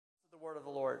of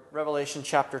the Lord, Revelation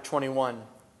chapter 21.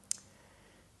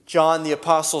 John the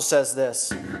apostle says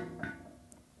this: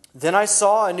 "Then I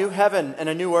saw a new heaven and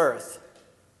a new earth.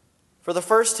 For the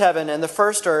first heaven and the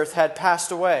first earth had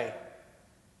passed away,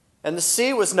 and the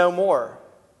sea was no more.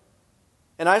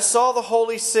 And I saw the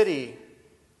holy city,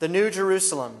 the new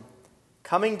Jerusalem,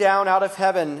 coming down out of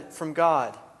heaven from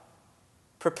God,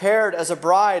 prepared as a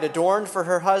bride adorned for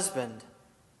her husband.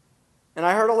 And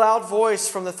I heard a loud voice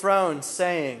from the throne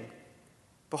saying,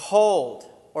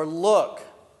 'Behold,' or 'Look,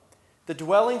 the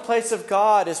dwelling place of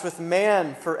God is with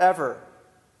man forever.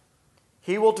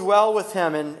 He will dwell with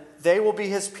him, and they will be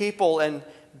his people, and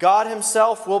God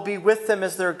himself will be with them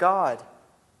as their God.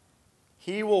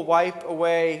 He will wipe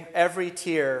away every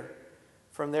tear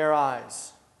from their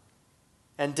eyes,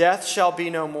 and death shall be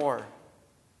no more.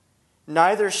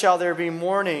 Neither shall there be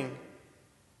mourning,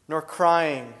 nor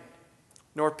crying,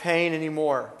 nor pain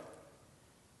anymore,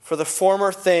 for the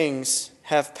former things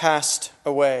have passed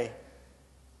away.'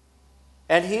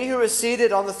 And he who is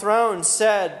seated on the throne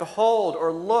said, 'Behold,'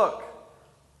 or 'Look,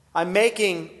 I'm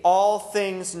making all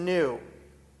things new.'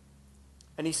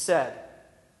 And he said,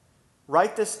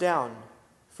 'Write this down,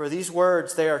 for these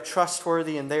words, they are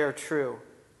trustworthy and they are true.'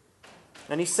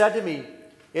 And he said to me,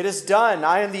 'It is done.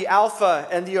 I am the Alpha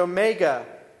and the Omega,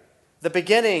 the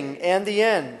beginning and the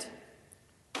end.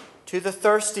 To the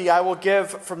thirsty I will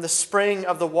give from the spring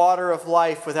of the water of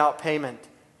life without payment.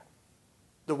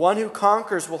 The one who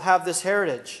conquers will have this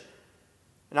heritage,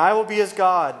 and I will be his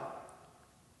God.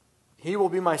 He will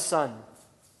be my son.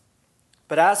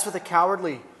 But as for the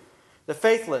cowardly, the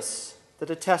faithless, the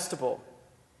detestable,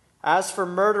 as for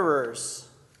murderers,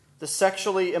 the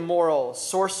sexually immoral,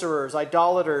 sorcerers,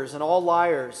 idolaters, and all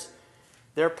liars,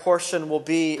 their portion will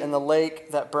be in the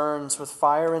lake that burns with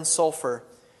fire and sulfur,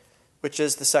 which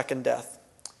is the second death.'"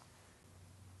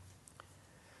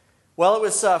 Well, it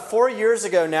was 4 years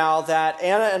ago now that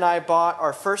Anna and I bought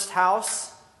our first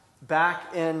house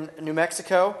back in New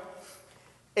Mexico.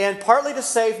 And partly to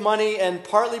save money and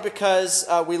partly because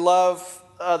we love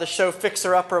the show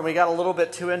Fixer Upper and we got a little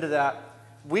bit too into that,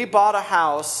 we bought a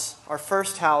house, our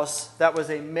first house, that was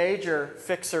a major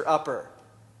fixer-upper.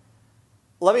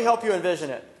 Let me help you envision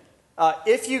it.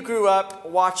 If you grew up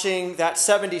watching that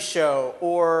 70s show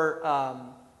or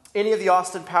any of the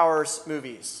Austin Powers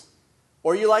movies,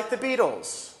 or you like the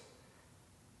Beatles,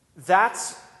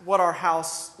 that's what our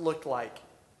house looked like.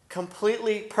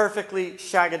 Completely, perfectly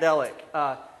shagadelic.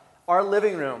 Our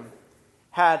living room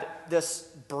had this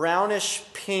brownish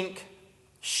pink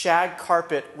shag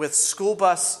carpet with school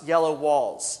bus yellow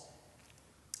walls.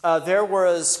 There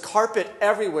was carpet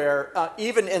everywhere,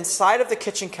 even inside of the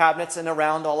kitchen cabinets and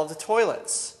around all of the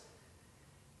toilets.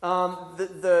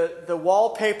 The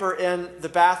wallpaper in the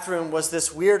bathroom was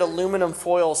this weird aluminum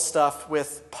foil stuff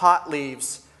with pot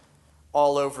leaves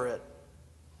all over it.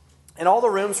 And all the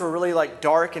rooms were really like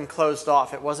dark and closed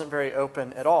off. It wasn't very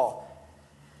open at all.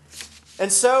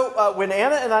 And so when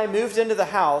Anna and I moved into the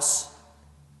house,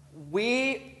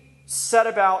 we set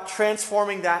about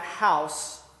transforming that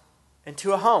house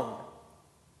into a home.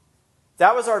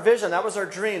 That was our vision. That was our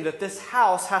dream, that this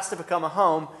house has to become a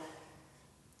home.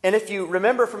 And if you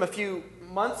remember from a few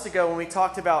months ago when we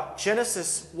talked about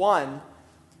Genesis 1,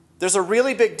 there's a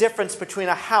really big difference between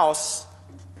a house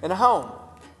and a home.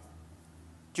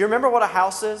 Do you remember what a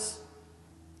house is?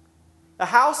 A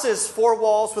house is 4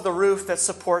 walls with a roof that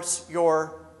supports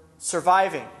your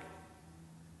surviving.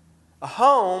 A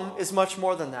home is much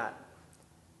more than that.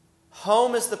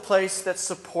 Home is the place that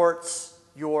supports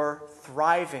your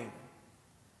thriving,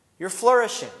 your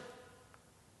flourishing.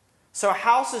 So a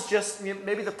house is just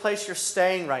maybe the place you're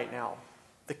staying right now,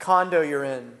 the condo you're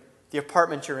in, the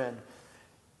apartment you're in.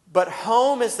 But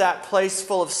home is that place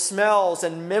full of smells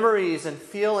and memories and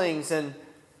feelings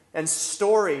and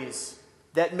stories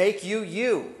that make you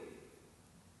you,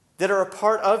 that are a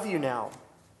part of you now.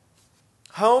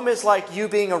 Home is like you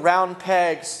being a round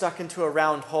peg stuck into a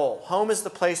round hole. Home is the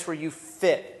place where you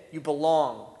fit, you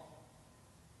belong.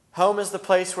 Home is the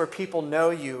place where people know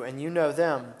you and you know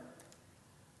them.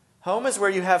 Home is where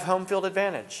you have home field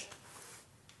advantage.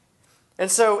 And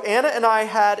so Anna and I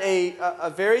had a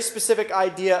very specific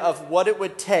idea of what it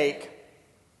would take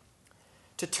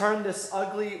to turn this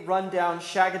ugly, rundown,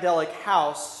 shagadelic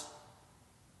house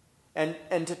and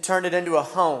to turn it into a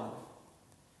home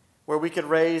where we could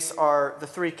raise the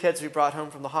 3 kids we brought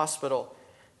home from the hospital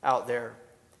out there.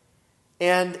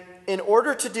 And in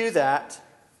order to do that,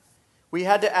 we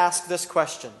had to ask this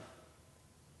question: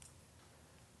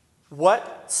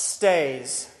 what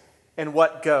stays and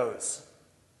what goes?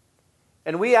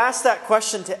 And we asked that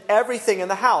question to everything in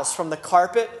the house, from the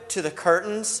carpet to the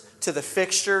curtains to the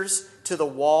fixtures to the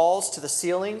walls, to the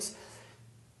ceilings.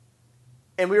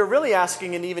 And we were really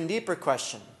asking an even deeper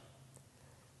question.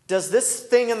 Does this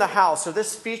thing in the house, or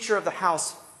this feature of the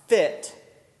house, fit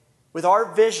with our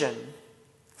vision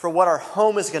for what our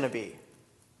home is going to be?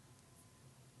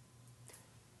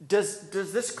 Does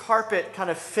this carpet kind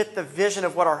of fit the vision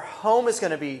of what our home is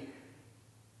going to be?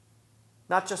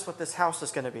 Not just what this house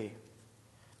is going to be.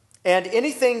 And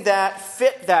anything that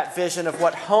fit that vision of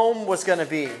what home was going to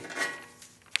be,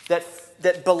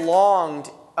 that belonged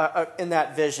in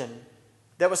that vision,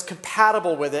 that was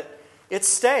compatible with it, it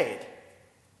stayed.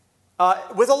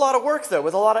 With a lot of work, though,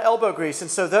 with a lot of elbow grease. And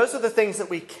so those are the things that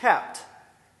we kept.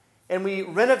 And we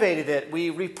renovated it, we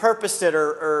repurposed it,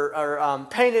 or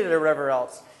painted it, or whatever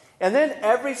else. And then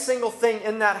every single thing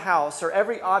in that house, or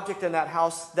every object in that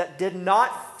house that did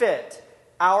not fit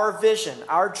our vision,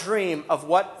 our dream of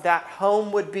what that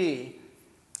home would be,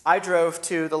 I drove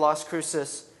to the Las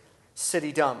Cruces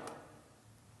city dump.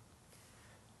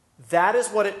 That is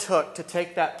what it took to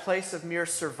take that place of mere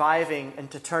surviving and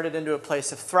to turn it into a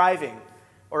place of thriving,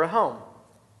 or a home.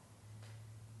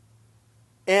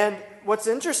 And what's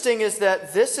interesting is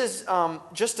that this is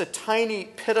just a tiny,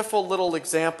 pitiful little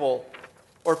example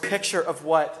or picture of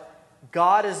what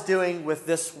God is doing with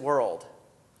this world.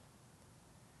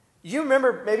 You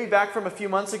remember maybe back from a few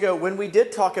months ago when we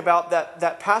did talk about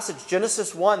that passage,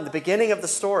 Genesis 1, the beginning of the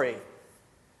story,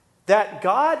 that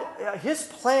God, his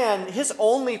plan, his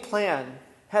only plan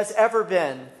has ever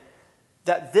been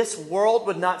that this world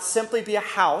would not simply be a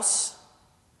house,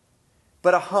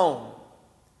 but a home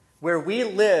where we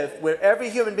live, where every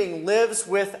human being lives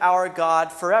with our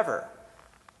God forever.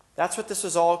 That's what this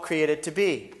was all created to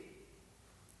be.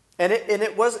 And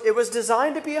it was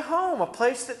designed to be a home, a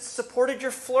place that supported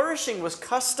your flourishing, was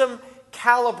custom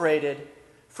calibrated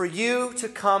for you to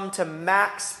come to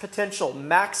max potential,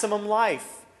 maximum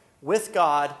life with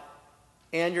God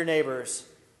and your neighbors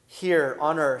here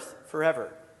on earth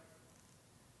forever.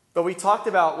 But we talked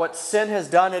about what sin has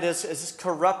done. It has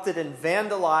corrupted and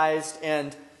vandalized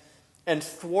and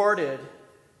thwarted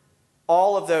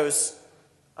all of those,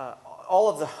 all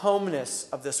of the homeness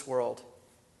of this world.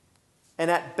 And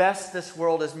at best, this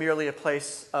world is merely a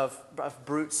place of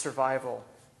brute survival,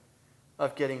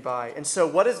 of getting by. And so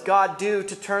what does God do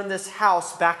to turn this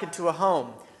house back into a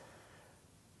home?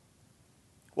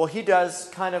 Well, he does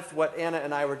kind of what Anna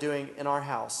and I were doing in our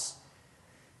house.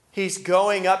 He's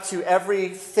going up to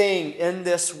everything in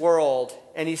this world,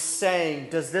 and he's saying,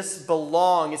 does this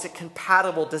belong? Is it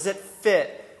compatible? Does it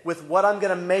fit with what I'm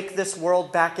going to make this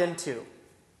world back into?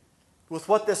 With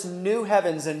what this new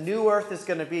heavens and new earth is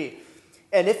going to be?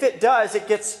 And if it does, it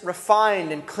gets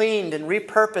refined and cleaned and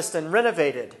repurposed and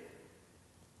renovated.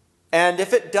 And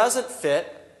if it doesn't fit,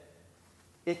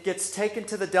 it gets taken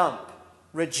to the dump,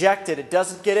 rejected. It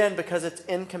doesn't get in because it's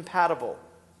incompatible.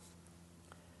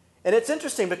 And it's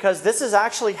interesting because this is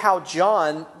actually how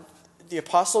John, the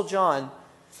Apostle John,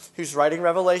 who's writing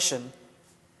Revelation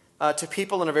to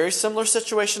people in a very similar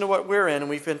situation to what we're in, and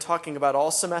we've been talking about all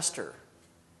semester,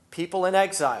 people in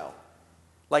exile,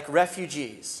 like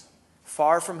refugees,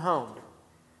 far from home.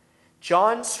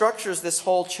 John structures this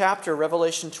whole chapter,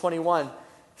 Revelation 21,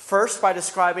 first by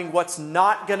describing what's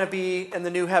not going to be in the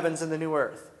new heavens and the new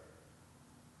earth.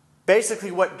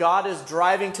 Basically what God is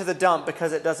driving to the dump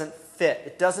because it doesn't fit.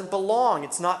 It doesn't belong.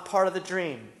 It's not part of the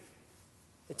dream.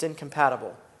 It's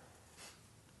incompatible.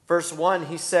 Verse 1,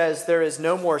 he says, there is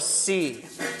no more sea.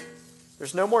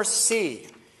 There's no more sea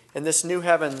in this new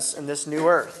heavens and this new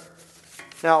earth.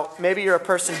 Now, maybe you're a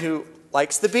person who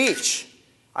likes the beach.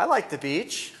 I like the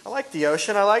beach. I like the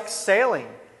ocean. I like sailing.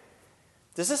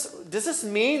 Does this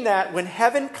mean that when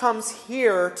heaven comes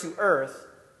here to earth,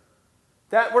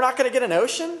 that we're not going to get an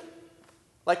ocean?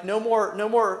 Like no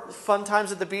more fun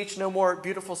times at the beach, no more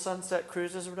beautiful sunset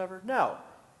cruises or whatever? No.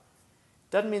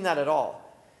 Doesn't mean that at all.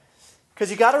 Because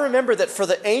you got to remember that for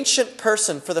the ancient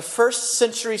person, for the first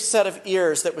century set of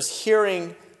ears that was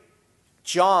hearing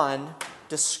John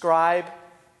describe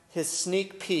his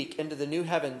sneak peek into the new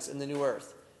heavens and the new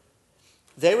earth,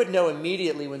 they would know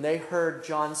immediately when they heard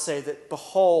John say that,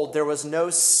 behold, there was no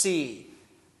sea.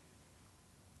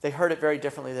 They heard it very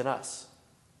differently than us.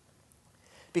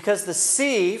 Because the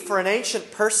sea, for an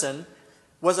ancient person,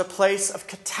 was a place of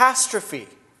catastrophe.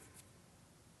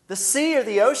 The sea or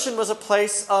the ocean was a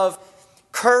place of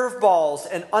curveballs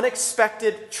and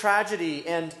unexpected tragedy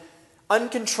and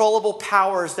uncontrollable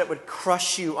powers that would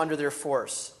crush you under their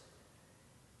force.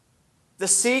 The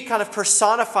sea kind of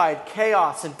personified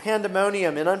chaos and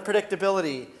pandemonium and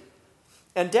unpredictability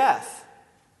and death.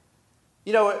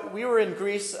 You know, we were in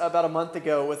Greece about a month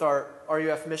ago with our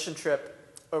RUF mission trip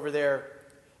over there.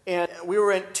 And we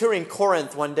were touring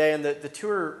Corinth one day, and the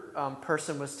tour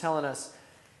person was telling us,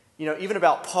 even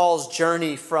about Paul's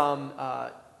journey from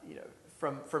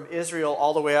Israel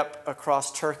all the way up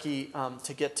across Turkey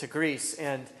to get to Greece.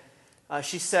 And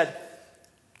she said,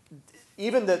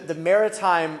 even the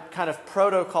maritime kind of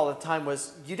protocol at the time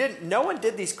was no one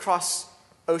did these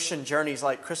cross-ocean journeys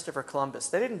like Christopher Columbus.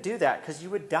 They didn't do that because you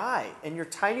would die in your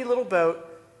tiny little boat,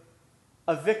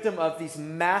 a victim of these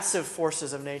massive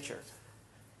forces of nature.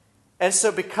 And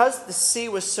so because the sea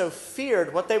was so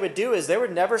feared, what they would do is they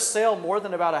would never sail more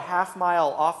than about a half mile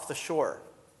off the shore.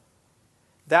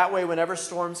 That way, whenever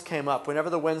storms came up, whenever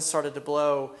the winds started to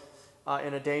blow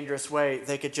in a dangerous way,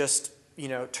 they could just,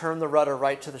 turn the rudder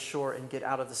right to the shore and get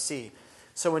out of the sea.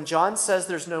 So when John says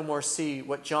there's no more sea,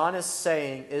 what John is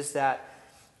saying is that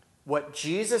what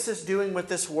Jesus is doing with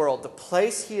this world, the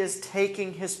place he is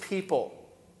taking his people,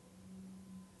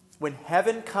 when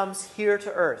heaven comes here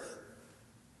to earth,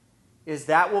 is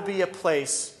that will be a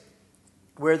place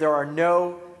where there are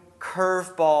no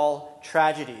curveball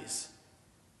tragedies.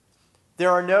 There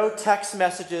are no text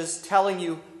messages telling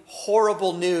you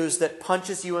horrible news that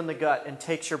punches you in the gut and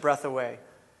takes your breath away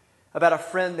about a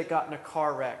friend that got in a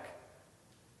car wreck,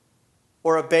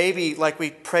 or a baby like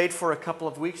we prayed for a couple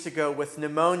of weeks ago with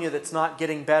pneumonia that's not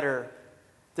getting better.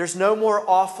 There's no more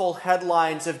awful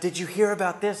headlines of, did you hear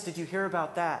about this? Did you hear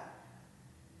about that?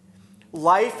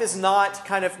 Life is not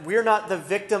we're not the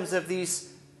victims of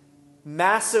these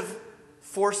massive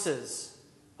forces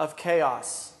of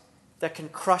chaos that can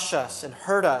crush us and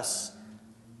hurt us.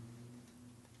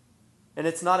 And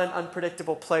it's not an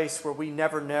unpredictable place where we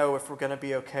never know if we're going to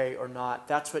be okay or not.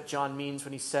 That's what John means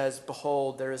when he says,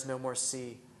 behold, there is no more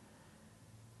sea.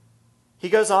 He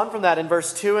goes on from that in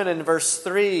verse 2 and in verse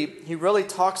 3. He really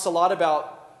talks a lot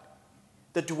about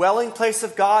the dwelling place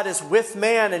of God is with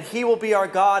man, and he will be our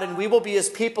God, and we will be his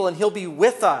people, and he'll be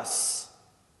with us.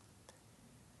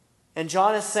 And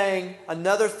John is saying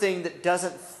another thing that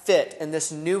doesn't fit in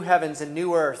this new heavens and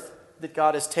new earth that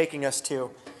God is taking us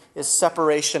to is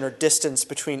separation or distance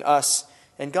between us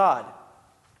and God.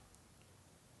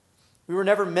 We were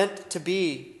never meant to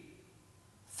be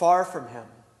far from him.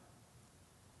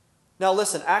 Now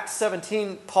listen, Acts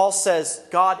 17, Paul says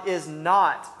God is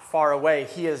not far away.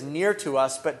 He is near to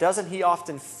us, but doesn't he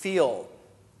often feel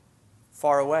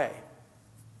far away?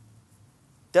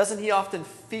 Doesn't he often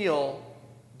feel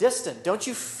distant? Don't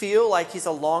you feel like he's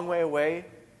a long way away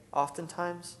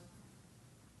oftentimes?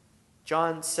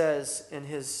 John says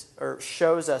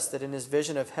shows us that in his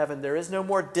vision of heaven there is no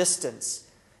more distance,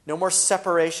 no more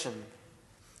separation,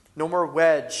 no more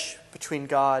wedge between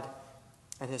God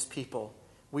and his people.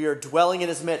 We are dwelling in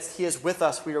his midst. He is with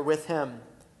us. We are with him.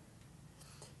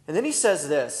 And then he says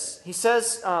this. He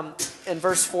says in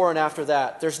verse 4 and after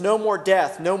that, there's no more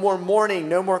death, no more mourning,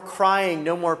 no more crying,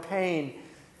 no more pain.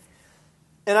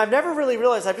 And I've never really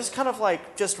realized, I've just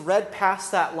just read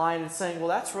past that line and saying, well,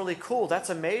 that's really cool, that's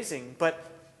amazing. But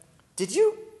did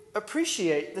you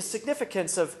appreciate the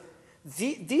significance of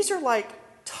these are like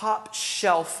top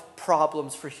shelf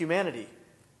problems for humanity?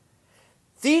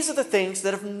 These are the things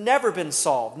that have never been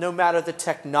solved, no matter the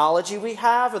technology we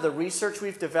have or the research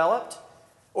we've developed,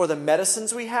 or the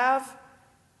medicines we have,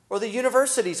 or the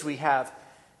universities we have.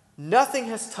 Nothing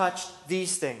has touched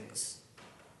these things.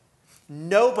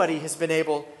 Nobody has been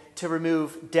able to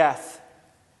remove death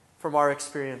from our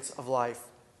experience of life.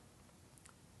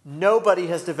 Nobody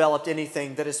has developed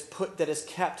anything that has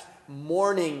kept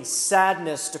mourning,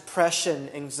 sadness, depression,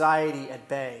 anxiety at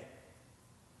bay.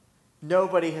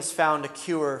 Nobody has found a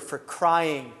cure for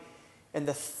crying and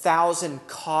the 1,000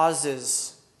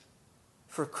 causes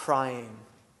for crying.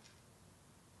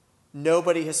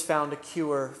 Nobody has found a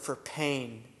cure for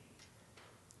pain.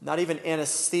 Not even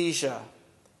anesthesia,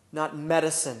 not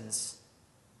medicines,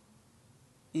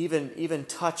 even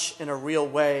touch in a real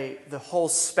way, the whole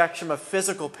spectrum of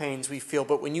physical pains we feel.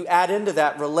 But when you add into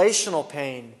that relational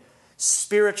pain,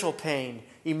 spiritual pain,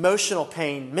 emotional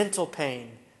pain, mental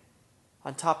pain,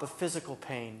 on top of physical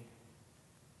pain,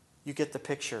 you get the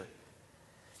picture.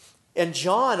 And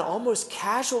John almost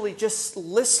casually just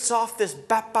lists off this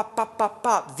bop, bop, bop, bop,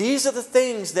 bop. These are the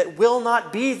things that will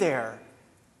not be there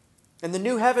in the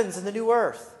new heavens and the new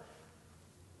earth.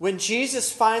 When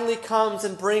Jesus finally comes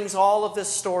and brings all of this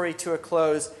story to a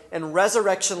close and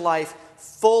resurrection life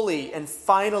fully and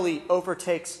finally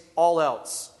overtakes all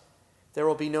else, there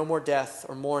will be no more death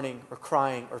or mourning or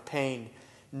crying or pain,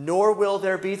 nor will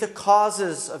there be the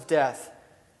causes of death,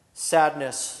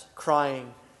 sadness,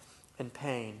 crying, and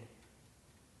pain.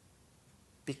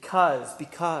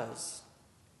 Because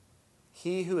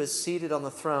he who is seated on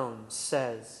the throne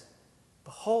says,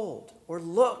 behold, or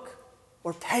look,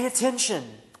 or pay attention.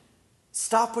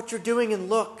 Stop what you're doing and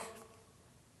look.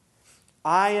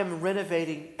 I am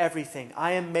renovating everything.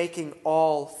 I am making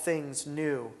all things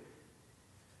new.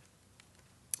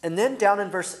 And then down in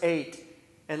verse 8,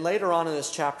 and later on in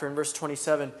this chapter, in verse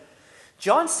 27,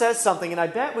 John says something, and I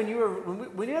bet when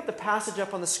you had the passage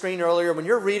up on the screen earlier, when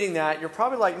you're reading that, you're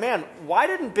probably like, man, why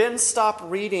didn't Ben stop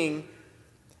reading,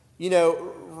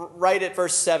 right at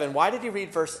verse 7? Why did he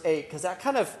read verse 8? Because that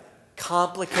kind of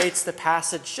complicates the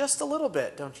passage just a little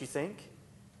bit, don't you think?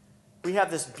 We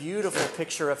have this beautiful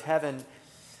picture of heaven,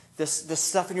 this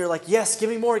stuff, and you're like, yes,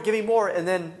 give me more, and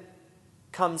then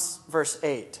comes verse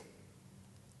 8.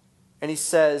 And he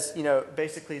says,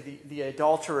 basically the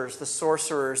adulterers, the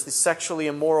sorcerers, the sexually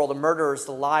immoral, the murderers,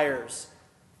 the liars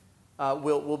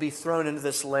will be thrown into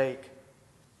this lake.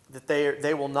 That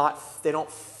they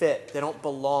don't fit, they don't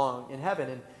belong in heaven.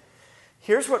 And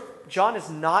here's what John is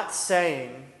not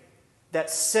saying, that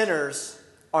sinners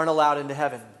aren't allowed into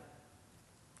heaven.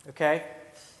 Okay?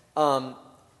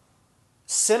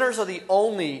 Sinners are the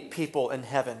only people in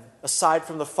heaven, aside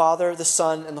from the Father, the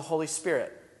Son, and the Holy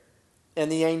Spirit. And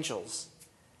the angels.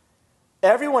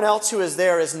 Everyone else who is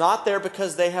there is not there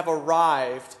because they have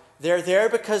arrived. They're there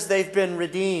because they've been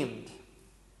redeemed.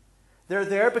 They're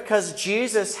there because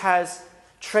Jesus has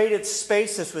traded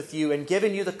spaces with you and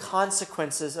given you the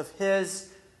consequences of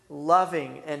his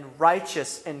loving and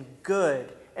righteous and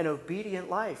good and obedient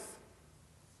life.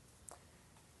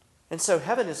 And so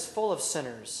heaven is full of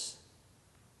sinners,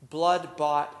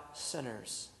 blood-bought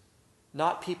sinners,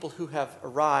 not people who have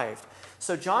arrived.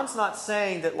 So John's not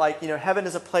saying that heaven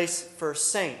is a place for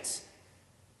saints.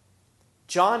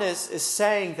 John is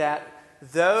saying that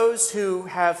those who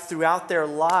have throughout their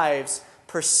lives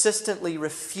persistently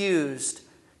refused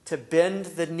to bend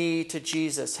the knee to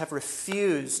Jesus, have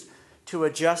refused to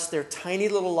adjust their tiny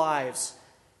little lives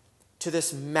to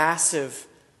this massive,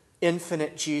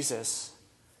 infinite Jesus.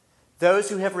 Those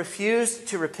who have refused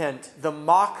to repent, the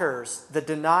mockers, the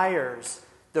deniers,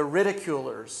 the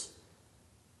ridiculers,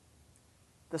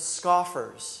 the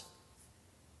scoffers.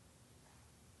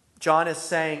 John is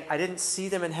saying, I didn't see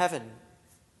them in heaven.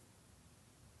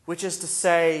 Which is to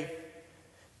say,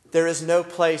 there is no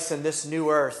place in this new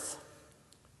earth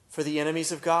for the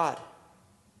enemies of God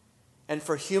and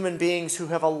for human beings who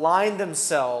have aligned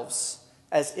themselves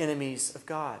as enemies of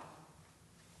God.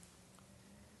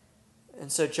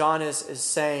 And so John is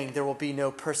saying there will be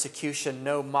no persecution,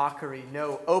 no mockery,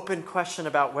 no open question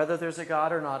about whether there's a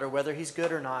God or not, or whether he's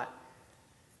good or not.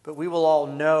 But we will all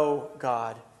know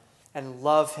God and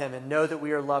love him and know that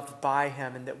we are loved by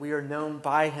him and that we are known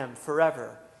by him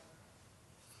forever.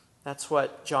 That's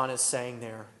what John is saying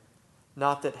there.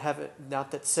 Not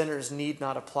that sinners need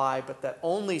not apply, but that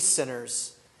only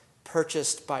sinners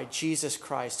purchased by Jesus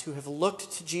Christ, who have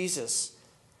looked to Jesus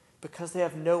because they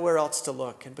have nowhere else to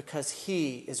look and because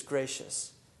he is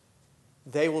gracious,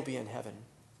 they will be in heaven.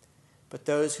 But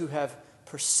those who have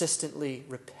persistently,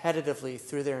 repetitively,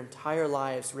 through their entire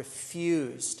lives,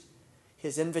 refused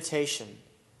his invitation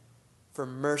for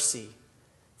mercy,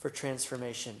 for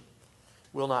transformation,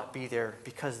 will not be there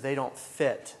because they don't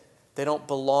fit. They don't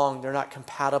belong. They're not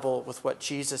compatible with what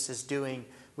Jesus is doing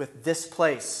with this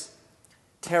place,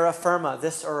 terra firma,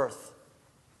 this earth.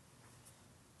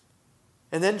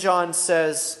 And then John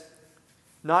says,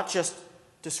 not just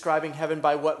describing heaven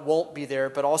by what won't be there,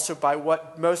 but also by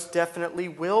what most definitely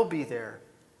will be there.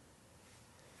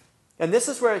 And this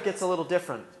is where it gets a little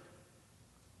different.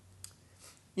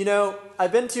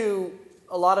 I've been to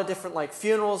a lot of different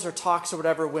funerals or talks or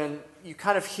whatever when you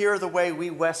kind of hear the way we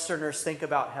Westerners think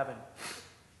about heaven.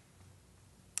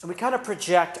 And we kind of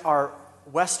project our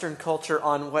Western culture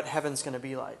on what heaven's going to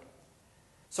be like.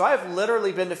 So I've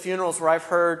literally been to funerals where I've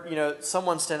heard,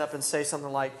 someone stand up and say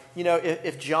something like,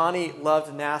 if Johnny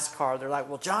loved NASCAR, they're like,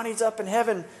 well, Johnny's up in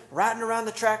heaven riding around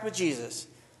the track with Jesus.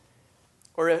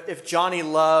 Or if Johnny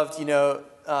loved,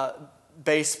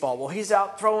 baseball, well, he's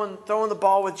out throwing the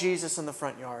ball with Jesus in the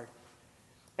front yard.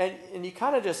 And you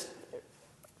kind of just,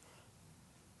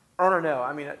 I don't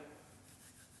know,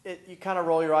 you kind of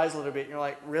roll your eyes a little bit and you're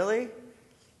like, really?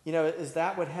 Is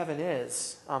that what heaven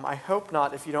is? I hope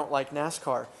not if you don't like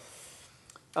NASCAR.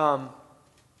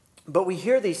 But we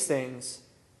hear these things,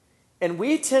 and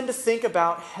we tend to think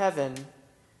about heaven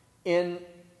in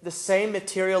the same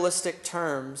materialistic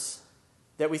terms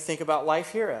that we think about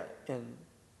life here in.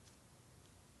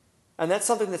 And that's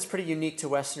something that's pretty unique to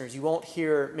Westerners. You won't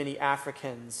hear many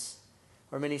Africans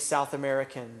or many South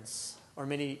Americans or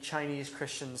many Chinese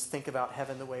Christians think about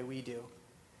heaven the way we do.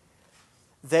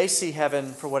 They see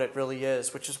heaven for what it really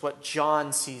is, which is what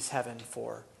John sees heaven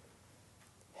for.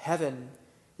 Heaven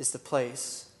is the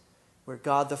place where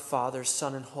God the Father,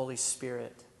 Son, and Holy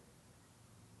Spirit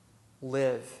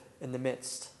live in the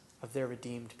midst of their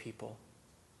redeemed people,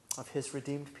 of his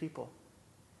redeemed people.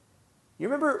 You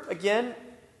remember, again,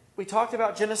 we talked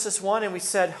about Genesis 1 and we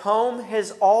said home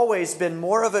has always been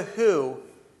more of a who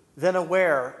than a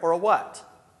where or a what.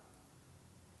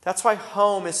 That's why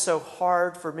home is so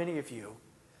hard for many of you.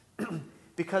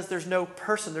 Because there's no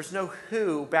person, there's no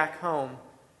who back home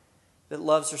that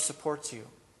loves or supports you.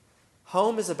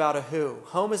 Home is about a who.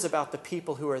 Home is about the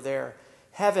people who are there.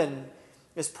 Heaven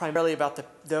is primarily about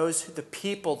the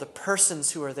people, the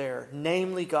persons who are there,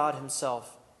 namely God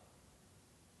himself.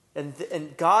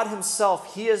 And God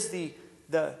himself, he is the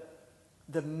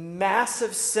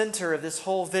massive center of this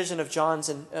whole vision of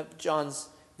John's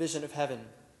vision of heaven.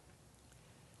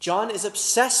 John is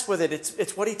obsessed with it.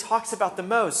 It's what he talks about the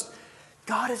most.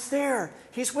 God is there.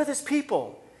 He's with his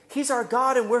people. He's our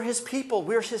God and we're his people.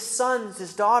 We're his sons,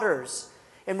 his daughters,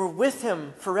 and we're with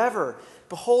him forever.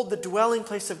 Behold, the dwelling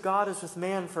place of God is with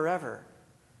man forever.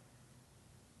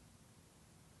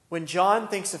 When John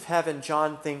thinks of heaven,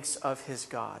 John thinks of his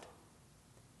God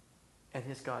and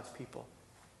his God's people.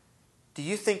 Do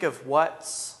you think of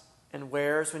what's and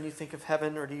where's when you think of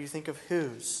heaven, or do you think of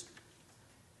who's?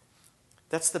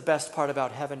 That's the best part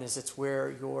about heaven, is it's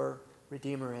where your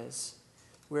Redeemer is,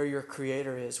 where your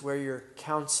Creator is, where your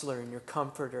counselor and your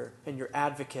comforter and your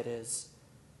advocate is.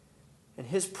 And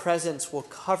his presence will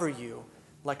cover you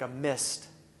like a mist,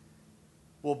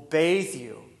 will bathe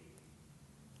you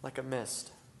like a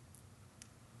mist.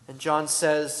 And John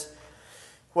says,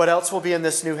 what else will be in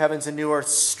this new heavens and new earth?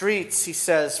 Streets, he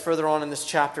says further on in this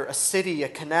chapter, a city, a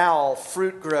canal,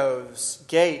 fruit groves,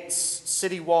 gates,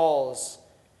 city walls,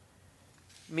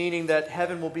 meaning that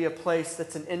heaven will be a place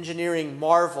that's an engineering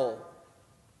marvel.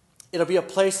 It'll be a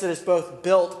place that is both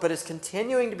built, but is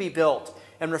continuing to be built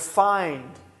and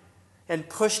refined and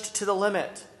pushed to the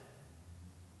limit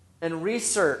and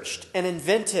researched and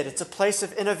invented. It's a place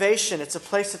of innovation. It's a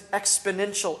place of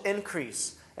exponential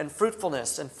increase and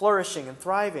fruitfulness and flourishing and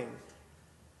thriving.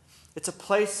 It's a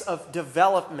place of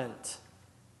development.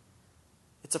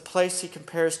 It's a place he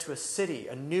compares to a city,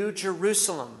 a new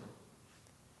Jerusalem.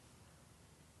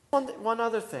 One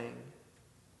other thing.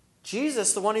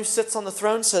 Jesus, the one who sits on the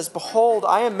throne, says, behold,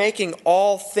 I am making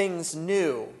all things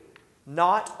new,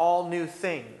 not all new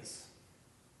things.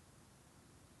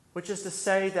 Which is to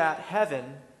say that heaven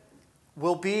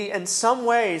will be in some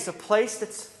ways a place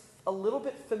that's a little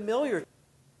bit familiar.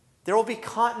 There will be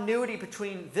continuity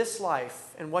between this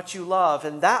life and what you love,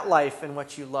 and that life and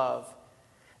what you love.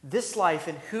 This life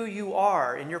and who you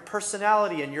are, and your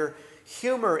personality, and your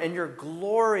humor, and your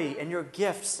glory, and your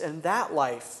gifts, and that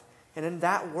life, and in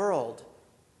that world,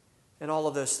 and all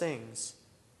of those things.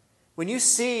 When you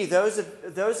see those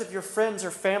of your friends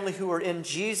or family who are in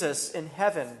Jesus in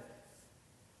heaven,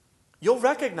 you'll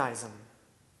recognize them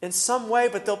in some way,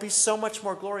 but they'll be so much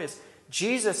more glorious.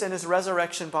 Jesus in his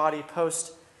resurrection body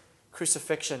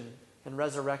post-crucifixion and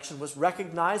resurrection was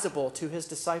recognizable to his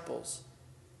disciples.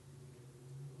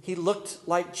 He looked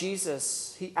like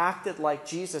Jesus. He acted like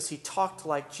Jesus. He talked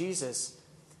like Jesus.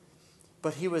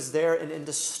 But he was there in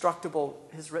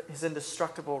his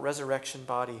indestructible resurrection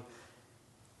body.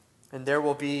 And there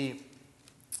will be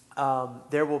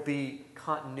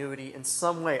continuity in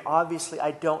some way. Obviously,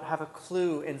 I don't have a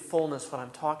clue in fullness what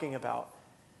I'm talking about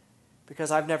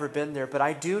because I've never been there. But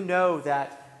I do know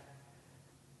that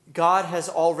God has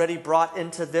already brought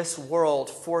into this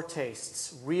world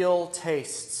foretastes, real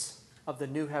tastes of the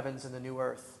new heavens and the new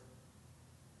earth.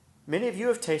 Many of you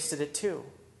have tasted it too.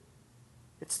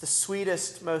 It's the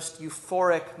sweetest, most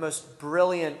euphoric, most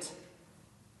brilliant,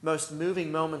 most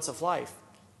moving moments of life.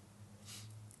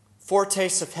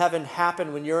 Foretastes of heaven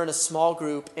happen when you're in a small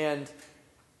group and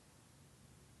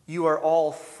you are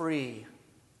all free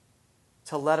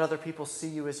to let other people see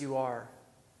you as you are,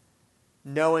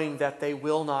 knowing that they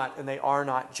will not and they are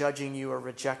not judging you or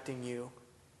rejecting you,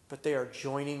 but they are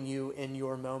joining you in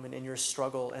your moment, in your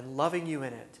struggle, and loving you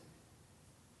in it.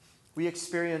 We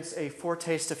experience a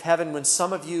foretaste of heaven when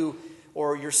some of you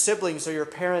or your siblings or your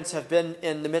parents have been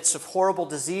in the midst of horrible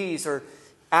disease or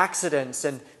accidents,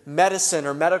 and medicine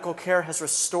or medical care has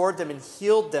restored them and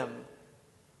healed them,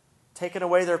 taken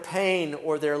away their pain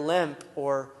or their limp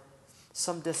or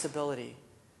some disability.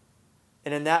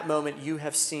 And in that moment, you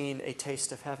have seen a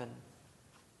taste of heaven.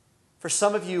 For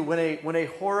some of you, when a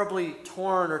horribly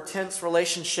torn or tense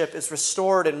relationship is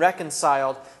restored and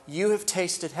reconciled, you have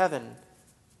tasted heaven.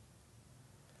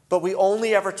 But we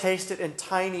only ever taste it in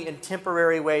tiny and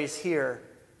temporary ways here.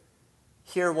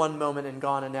 Here one moment and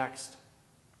gone the next.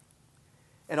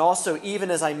 And also,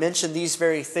 even as I mention these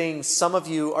very things, some of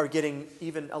you are getting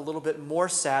even a little bit more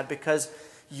sad because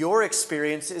your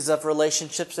experience is of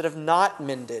relationships that have not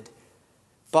mended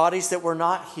bodies that were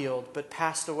not healed but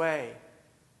passed away.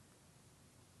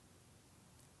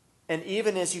 And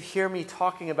even as you hear me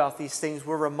talking about these things,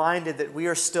 we're reminded that we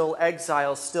are still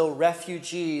exiles, still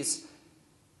refugees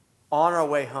on our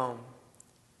way home.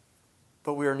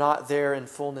 But we are not there in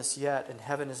fullness yet, and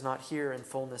heaven is not here in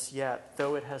fullness yet,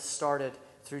 though it has started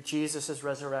through Jesus'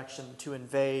 resurrection to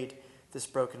invade this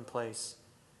broken place.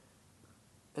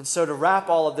 And so to wrap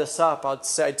all of this up, I'd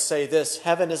say this: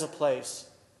 heaven is a place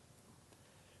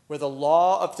where the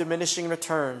law of diminishing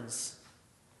returns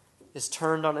is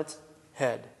turned on its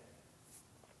head.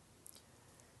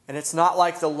 And it's not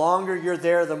like the longer you're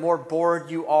there, the more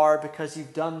bored you are because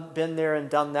you've been there and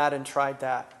done that and tried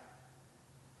that.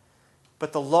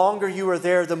 But the longer you are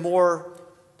there, the more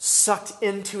sucked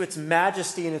into its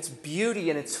majesty and its beauty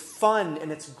and its fun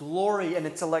and its glory and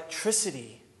its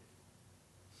electricity.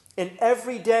 And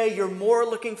every day you're more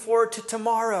looking forward to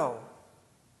tomorrow.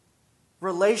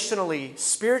 Relationally,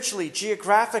 spiritually,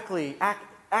 geographically,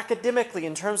 academically,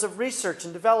 in terms of research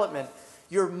and development,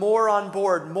 you're more on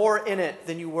board, more in it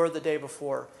than you were the day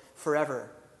before, forever.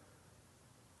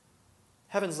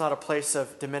 Heaven's not a place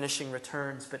of diminishing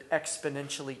returns, but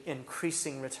exponentially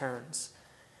increasing returns.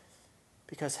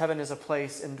 Because heaven is a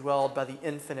place indwelled by the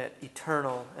infinite,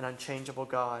 eternal, and unchangeable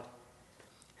God,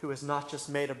 who has not just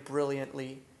made a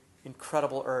brilliantly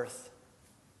incredible earth,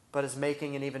 but is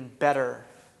making an even better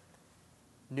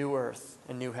new earth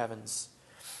and new heavens.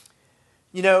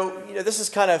 You know, this is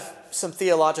kind of some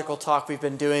theological talk we've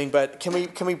been doing, but can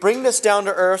we bring this down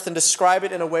to earth and describe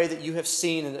it in a way that you have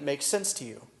seen and that makes sense to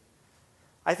you?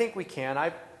 I think we can.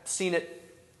 I've seen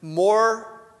it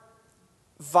more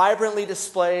vibrantly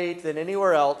displayed than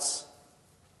anywhere else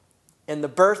in the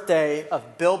birthday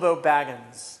of Bilbo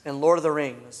Baggins in Lord of the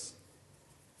Rings.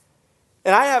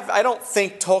 And I don't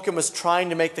think Tolkien was trying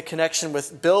to make the connection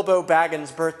with Bilbo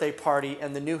Baggins' birthday party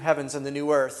and the new heavens and the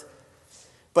new earth.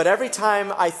 But every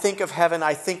time I think of heaven,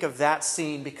 I think of that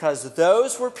scene, because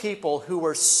those were people who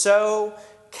were so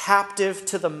captive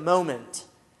to the moment,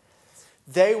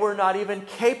 they were not even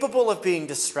capable of being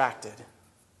distracted.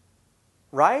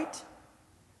 Right?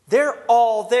 They're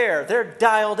all there. They're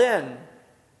dialed in.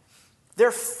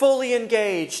 They're fully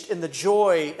engaged in the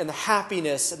joy and the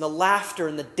happiness and the laughter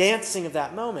and the dancing of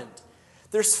that moment.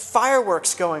 There's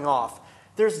fireworks going off.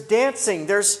 There's dancing.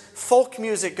 There's folk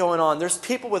music going on. There's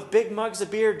people with big mugs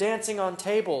of beer dancing on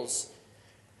tables.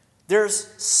 There's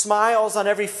smiles on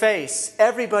every face.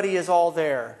 Everybody is all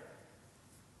there.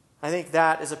 I think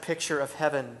that is a picture of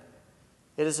heaven.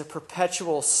 It is a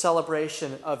perpetual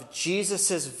celebration of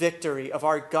Jesus' victory, of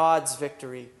our God's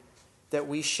victory that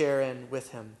we share in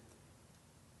with him.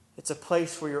 It's a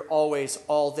place where you're always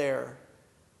all there,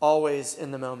 always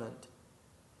in the moment.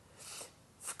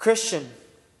 Christian,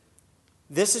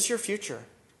 this is your future.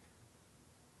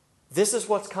 This is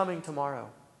what's coming tomorrow,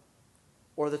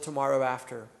 or the tomorrow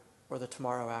after, or the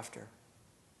tomorrow after.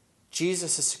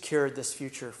 Jesus has secured this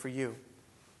future for you.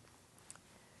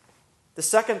 The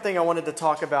second thing I wanted to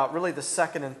talk about, really the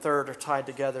second and third are tied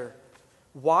together.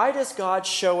 Why does God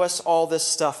show us all this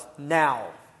stuff now?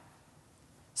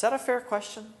 Is that a fair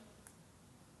question?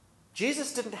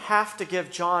 Jesus didn't have to give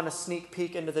John a sneak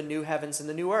peek into the new heavens and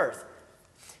the new earth.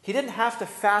 He didn't have to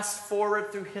fast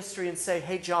forward through history and say,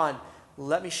 hey, John,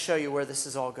 let me show you where this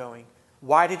is all going.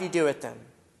 Why did he do it then?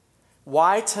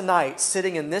 Why tonight,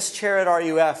 sitting in this chair at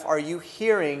RUF, are you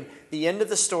hearing the end of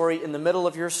the story in the middle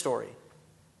of your story?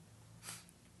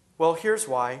 Well, here's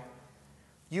why.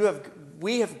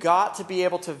 We have got to be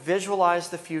able to visualize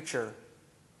the future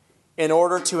in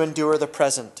order to endure the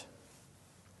present.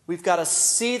 We've got to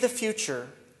see the future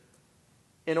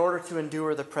in order to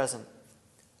endure the present.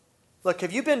 Look,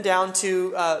 have you been down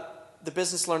to the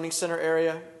Business Learning Center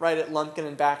area, right at Lumpkin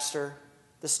and Baxter?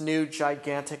 This new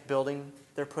gigantic building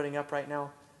they're putting up right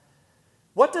now?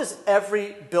 What does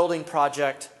every building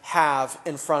project have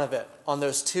in front of it on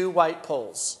those two white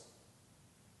poles?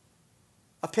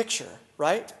 A picture,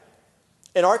 right?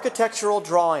 An architectural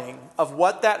drawing of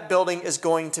what that building is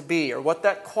going to be, or what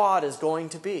that quad is going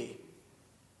to be.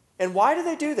 And why do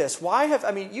they do this?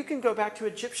 You can go back to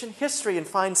Egyptian history and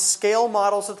find scale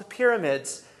models of the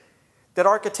pyramids that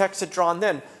architects had drawn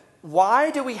then. Why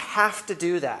do we have to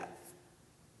do that?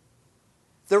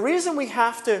 The reason we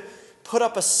have to put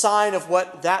up a sign of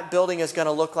what that building is going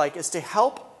to look like is to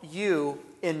help you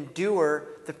endure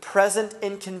the present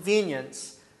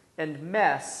inconvenience and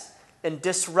mess and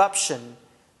disruption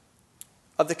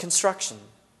of the construction.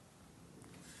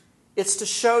 It's to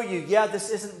show you, this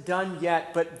isn't done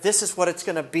yet, but this is what it's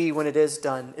going to be when it is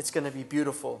done. It's going to be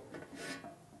beautiful.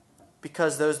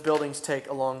 Because those buildings take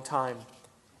a long time.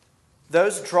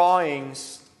 Those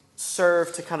drawings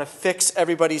serve to kind of fix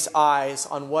everybody's eyes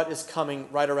on what is coming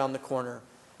right around the corner.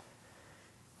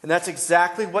 And that's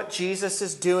exactly what Jesus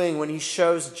is doing when he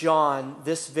shows John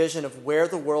this vision of where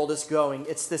the world is going.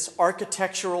 It's this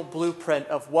architectural blueprint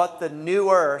of what the new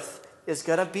earth is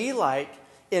going to be like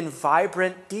in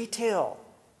vibrant detail.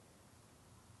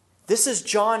 This is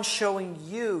John showing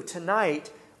you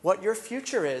tonight what your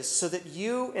future is so that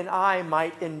you and I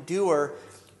might endure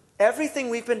everything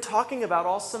we've been talking about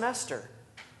all semester.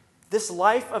 This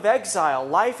life of exile,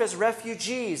 life as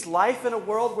refugees, life in a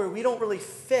world where we don't really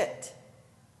fit.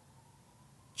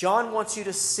 John wants you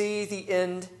to see the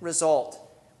end result,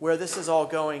 where this is all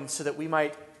going, so that we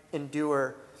might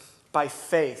endure by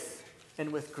faith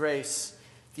and with grace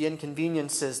the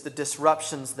inconveniences, the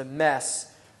disruptions, the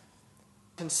mess,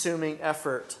 consuming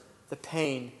effort, the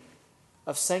pain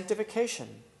of sanctification.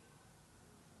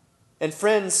 And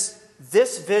friends,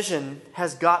 this vision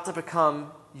has got to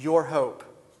become your hope.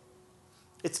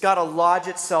 It's got to lodge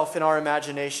itself in our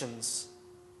imaginations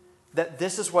that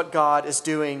this is what God is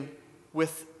doing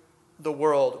with the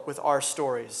world, with our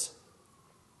stories.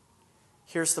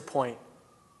 Here's the point.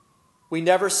 We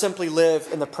never simply live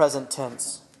in the present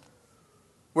tense.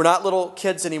 We're not little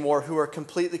kids anymore who are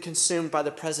completely consumed by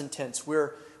the present tense.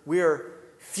 We're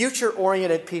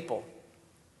future-oriented people.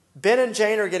 Ben and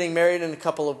Jane are getting married in a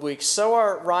couple of weeks. So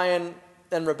are Ryan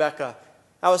and Rebecca.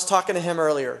 I was talking to him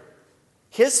earlier.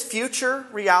 His future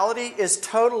reality is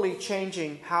totally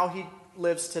changing how he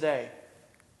lives today.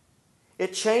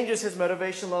 It changes his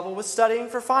motivation level with studying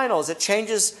for finals. It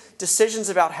changes decisions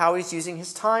about how he's using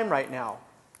his time right now.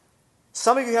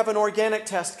 Some of you have an organic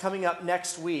test coming up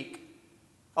next week,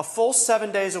 a full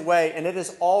 7 days away, and it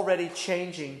is already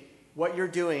changing what you're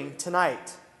doing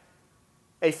tonight.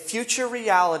 A future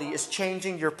reality is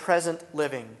changing your present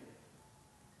living.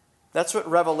 That's what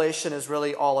Revelation is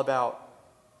really all about.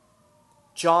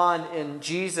 John and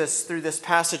Jesus, through this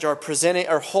passage,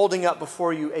 are holding up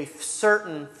before you a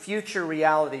certain future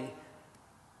reality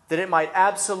that it might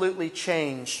absolutely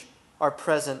change our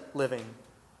present living.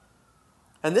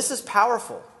 And this is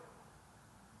powerful.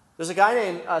 There's a guy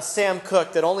named Sam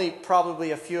Cooke that only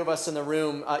probably a few of us in the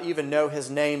room even know his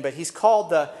name, but he's called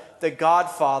the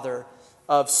godfather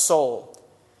of soul.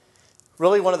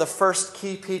 Really one of the first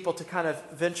key people to kind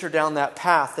of venture down that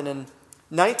path. And in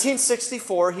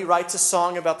 1964, he writes a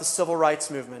song about the civil rights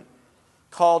movement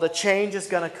called "A Change Is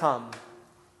Gonna Come."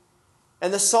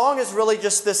 And the song is really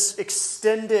just this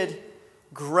extended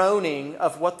groaning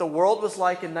of what the world was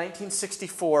like in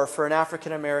 1964 for an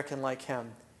African American like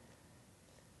him.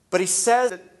 But he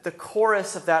says that the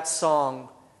chorus of that song,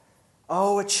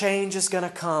 "Oh, a change is gonna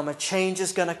come, a change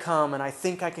is gonna come, and I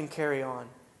think I can carry on."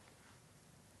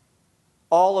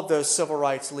 All of those civil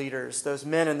rights leaders, those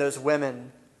men and those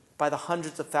women, by the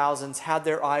hundreds of thousands, had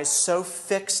their eyes so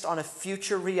fixed on a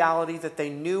future reality that they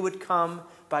knew would come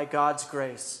by God's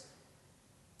grace,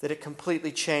 that it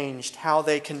completely changed how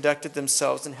they conducted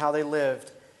themselves and how they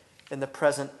lived in the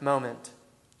present moment.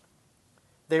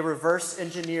 They reverse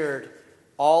engineered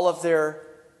all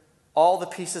the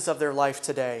pieces of their life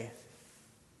today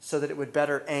so that it would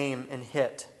better aim and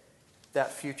hit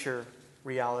that future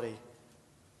reality.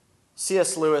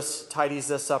 C.S. Lewis tidies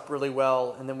this up really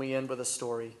well, and then we end with a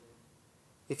story.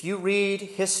 If you read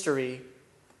history,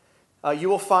 you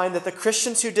will find that the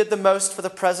Christians who did the most for the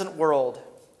present world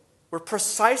were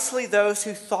precisely those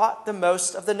who thought the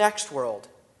most of the next world.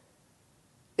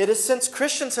 It is since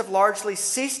Christians have largely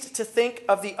ceased to think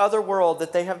of the other world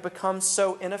that they have become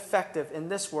so ineffective in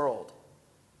this world.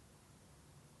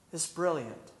 It's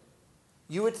brilliant.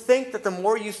 You would think that the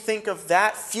more you think of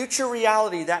that future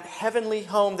reality, that heavenly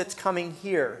home that's coming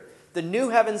here, the new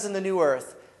heavens and the new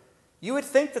earth, you would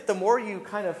think that the more you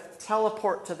kind of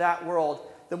teleport to that world,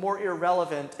 the more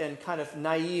irrelevant and kind of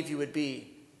naive you would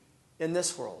be in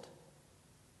this world.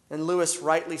 And Lewis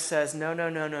rightly says,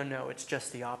 no, it's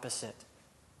just the opposite.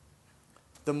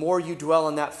 The more you dwell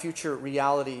on that future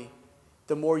reality,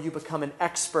 the more you become an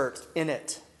expert in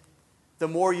it. The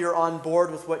more you're on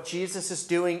board with what Jesus is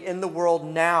doing in the world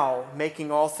now,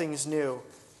 making all things new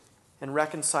and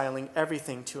reconciling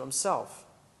everything to himself.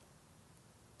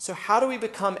 So how do we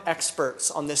become experts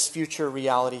on this future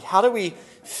reality? How do we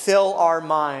fill our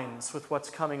minds with what's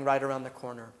coming right around the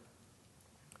corner?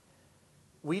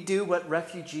 We do what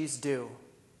refugees do.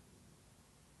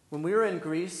 When we were in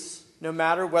Greece, no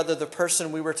matter whether the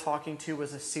person we were talking to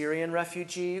was a Syrian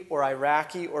refugee or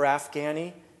Iraqi or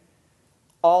Afghani,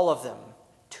 all of them,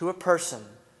 to a person,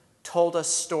 told us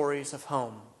stories of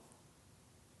home.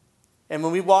 And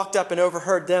when we walked up and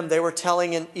overheard them, they were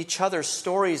telling each other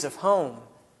stories of home.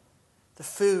 The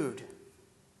food,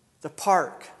 the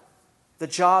park, the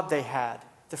job they had,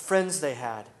 the friends they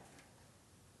had.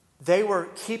 They were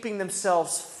keeping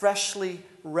themselves freshly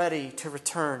ready to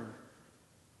return.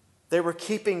 They were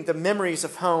keeping the memories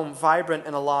of home vibrant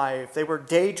and alive. They were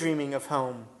daydreaming of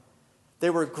home. They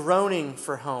were groaning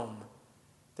for home.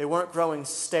 They weren't growing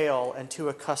stale and too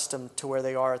accustomed to where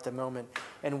they are at the moment.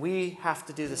 And we have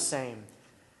to do the same.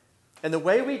 And the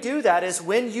way we do that is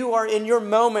when you are in your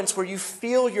moments where you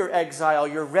feel your exile,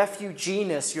 your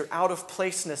refuginess, your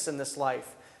out-of-placeness in this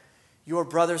life. Your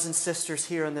brothers and sisters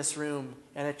here in this room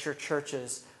and at your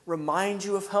churches remind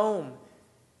you of home.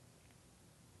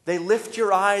 They lift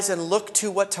your eyes and look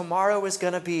to what tomorrow is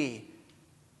going to be.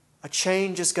 A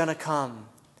change is going to come.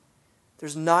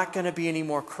 There's not going to be any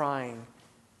more crying.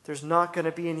 There's not going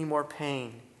to be any more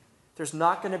pain. There's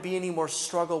not going to be any more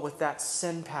struggle with that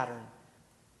sin pattern.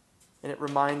 And it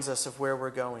reminds us of where we're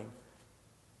going.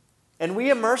 And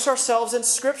we immerse ourselves in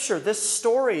Scripture, this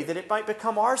story, that it might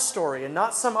become our story and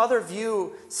not some other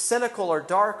view, cynical or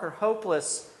dark or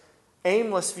hopeless,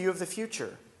 aimless view of the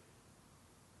future.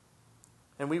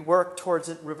 And we work towards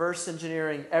it, reverse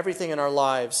engineering everything in our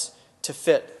lives to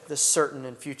fit this certain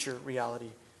and future reality.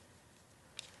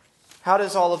 How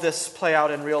does all of this play out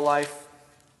in real life?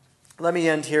 Let me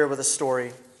end here with a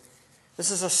story. This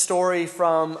is a story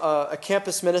from a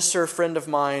campus minister friend of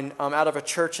mine out of a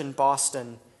church in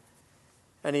Boston.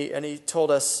 And he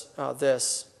told us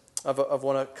this of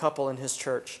a couple in his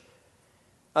church.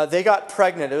 They got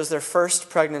pregnant. It was their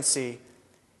first pregnancy.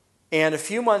 And a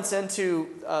few months into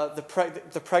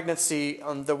the pregnancy,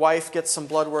 the wife gets some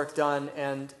blood work done,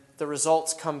 and the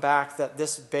results come back that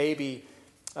this baby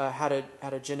had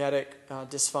a genetic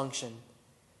dysfunction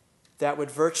that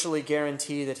would virtually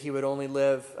guarantee that he would only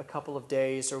live a couple of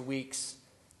days or weeks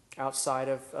outside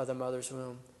of the mother's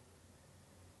womb.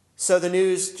 So the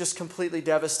news just completely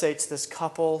devastates this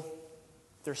couple.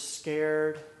 They're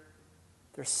scared,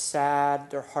 they're sad,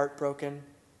 they're heartbroken.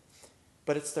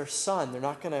 But it's their son. They're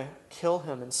not going to kill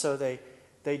him. And so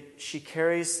she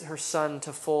carries her son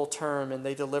to full term, and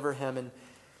they deliver him. And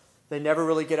they never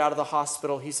really get out of the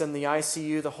hospital. He's in the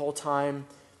ICU the whole time.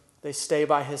 They stay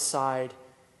by his side.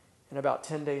 And about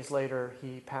 10 days later,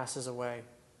 he passes away.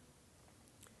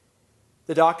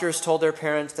 The doctors told their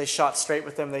parents, they shot straight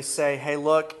with them. They say, hey,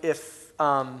 look, if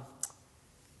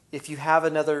you have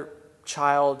another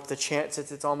child, the chance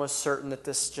it's almost certain that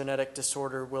this genetic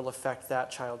disorder will affect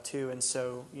that child too. And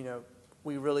so,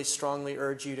 we really strongly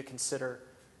urge you to consider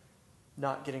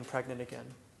not getting pregnant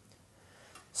again.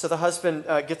 So the husband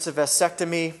gets a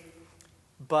vasectomy,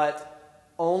 but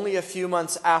only a few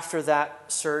months after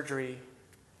that surgery,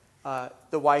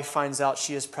 the wife finds out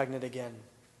she is pregnant again.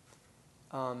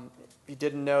 You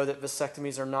didn't know that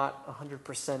vasectomies are not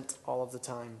 100% all of the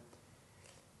time.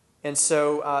 And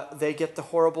so they get the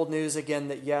horrible news again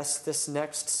that yes, this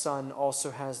next son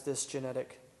also has this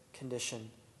genetic condition.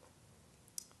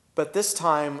 But this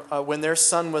time, when their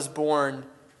son was born,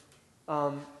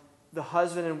 the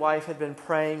husband and wife had been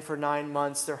praying for 9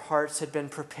 months. Their hearts had been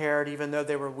prepared, even though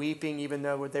they were weeping, even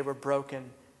though they were broken.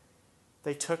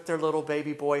 They took their little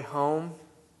baby boy home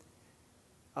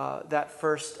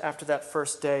after that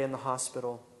first day in the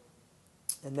hospital.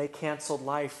 And they canceled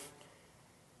life.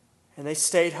 And they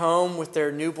stayed home with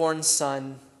their newborn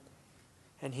son.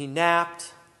 And he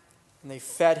napped, and they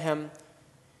fed him.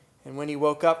 And when he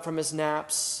woke up from his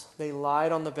naps, they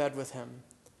lied on the bed with him.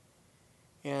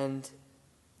 And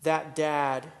that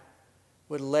dad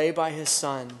would lay by his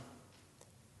son,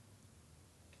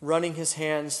 running his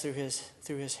hands through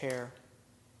his hair.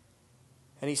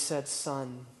 And he said,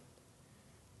 son,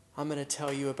 I'm going to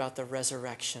tell you about the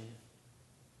resurrection.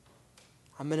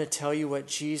 I'm going to tell you what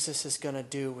Jesus is going to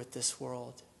do with this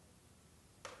world.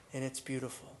 And it's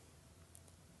beautiful.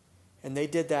 And they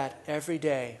did that every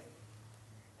day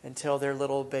until their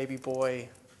little baby boy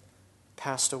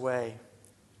passed away.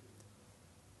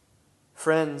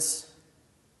 Friends,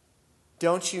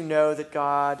 don't you know that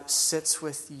God sits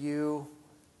with you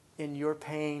in your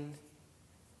pain,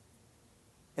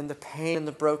 in the pain and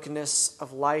the brokenness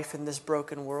of life in this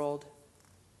broken world,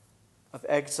 of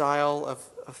exile,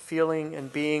 of feeling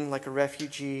and being like a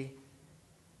refugee?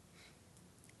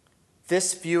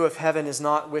 This view of heaven is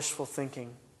not wishful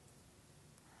thinking.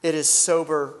 It is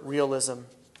sober realism.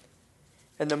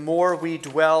 And the more we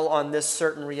dwell on this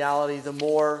certain reality, the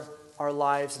more our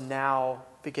lives now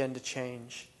begin to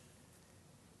change.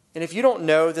 And if you don't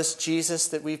know this Jesus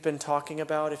that we've been talking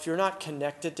about, if you're not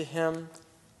connected to him,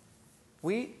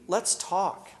 let's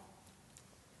talk.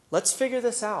 Let's figure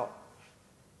this out.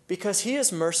 Because he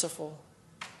is merciful.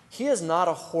 He is not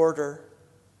a hoarder.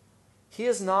 He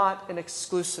is not an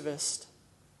exclusivist.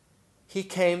 He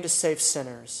came to save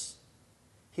sinners.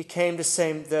 He came to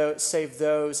save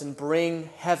those and bring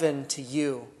heaven to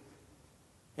you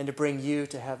and to bring you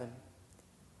to heaven.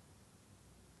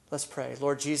 Let's pray.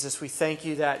 Lord Jesus, we thank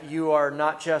you that you are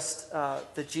not just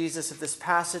the Jesus of this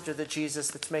passage or the Jesus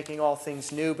that's making all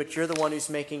things new, but you're the one who's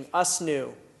making us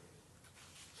new.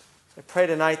 I pray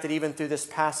tonight that even through this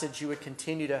passage you would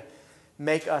continue to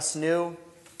make us new,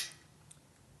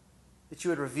 that you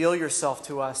would reveal yourself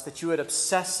to us, that you would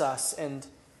obsess us and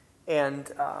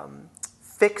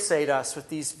fixate us with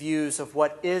these views of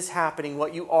what is happening,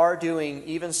 what you are doing,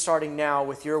 even starting now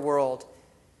with your world,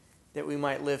 that we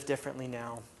might live differently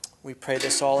now. We pray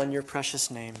this all in your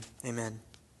precious name. Amen.